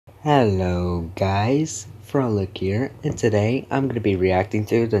Hello guys, Frolic here, and today I'm going to be reacting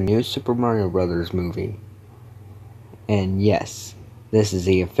to the new Super Mario Bros. Movie. And yes, this is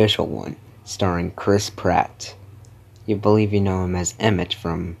the official one, starring Chris Pratt. You believe you know him as Emmett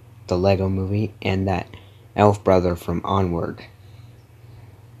from the Lego Movie and that elf brother from Onward.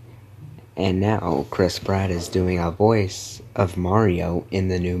 And now Chris Pratt is doing a voice of Mario in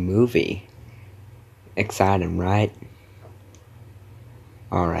the new movie. Exciting, right?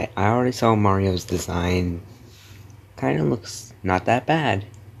 Alright, I already saw Mario's design. Kinda looks not that bad.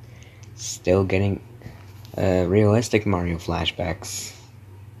 Still getting realistic Mario flashbacks.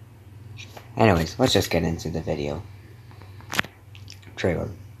 Anyways, let's just get into the video. Trailer.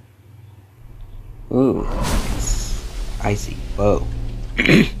 Ooh, it's icy. Whoa.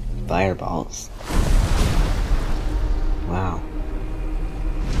 Fireballs. Wow.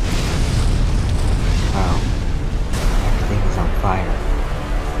 Wow. Everything is on fire.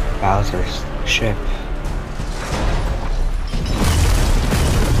 Bowser's ship.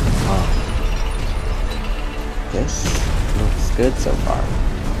 Oh. This looks good so far.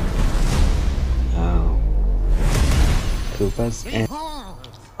 Oh. Koopas and...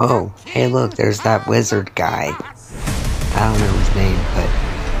 Oh, hey look, there's that wizard guy. I don't know his name, but...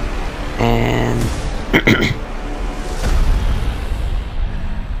 And...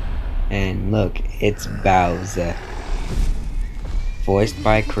 and look, it's Bowser. Voiced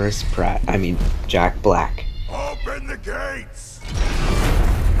by Chris Pratt. I mean, Jack Black. Open the gates!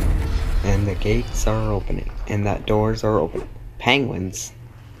 And the gates are opening. And that doors are open. Penguins.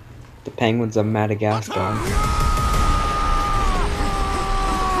 The penguins of Madagascar.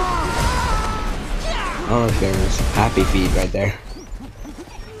 Oh, look, there's Happy Feet right there.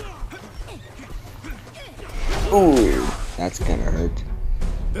 Ooh, that's gonna hurt.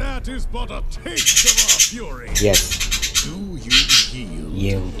 That is but a taste of our fury. Yes. Do you yield?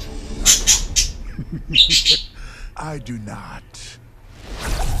 Yield. I do not.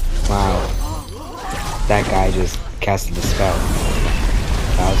 Wow. That guy just casted a spell.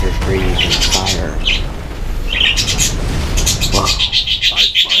 Bowser's breathing fire. Whoa.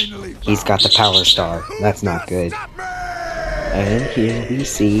 He's got the power star. That's not good. And here we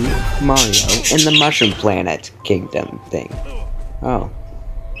see Mario in the Mushroom Planet Kingdom thing. Oh.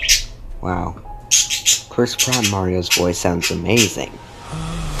 Wow. Chris Pratt Mario's voice sounds amazing.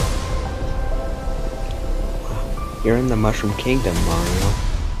 You're in the Mushroom Kingdom, Mario.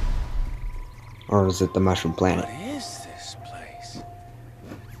 Or is it the Mushroom Planet? What is this place?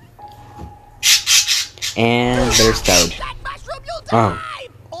 And there's Toad. Oh.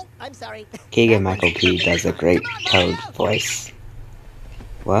 I'm sorry. Keegan-Michael Key does a great Toad voice.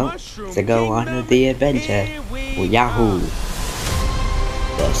 Well, to go on the adventure, Yahoo!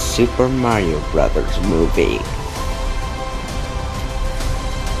 The Super Mario Bros. Movie.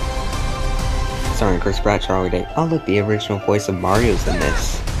 Starring Chris Pratt, Charlie Day. Oh look, the original voice of Mario's in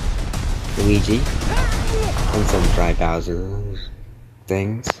this. Luigi. And some dry Bowser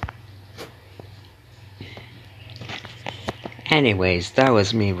things. Anyways, that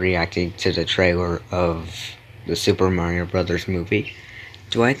was me reacting to the trailer of the Super Mario Bros. Movie.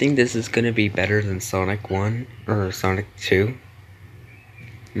 Do I think this is gonna be better than Sonic 1 or Sonic 2?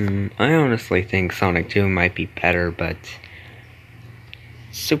 I honestly think Sonic 2 might be better, but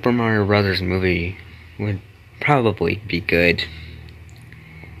Super Mario Bros. Movie would probably be good.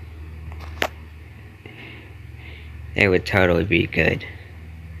 It would totally be good.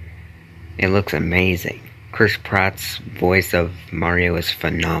 It looks amazing. Chris Pratt's voice of Mario is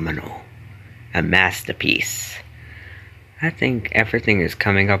phenomenal. A masterpiece. I think everything is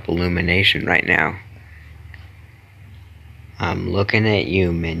coming up Illumination right now. I'm looking at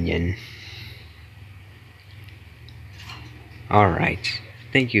you, minion. Alright.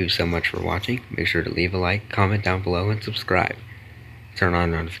 Thank you so much for watching. Make sure to leave a like, comment down below, and subscribe. Turn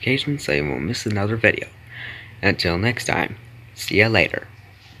on notifications so you won't miss another video. Until next time, see ya later.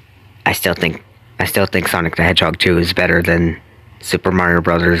 I still think Sonic the Hedgehog 2 is better than Super Mario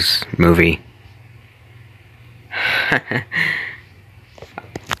Bros. Movie.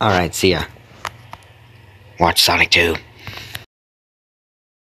 Alright, see ya. Watch Sonic 2.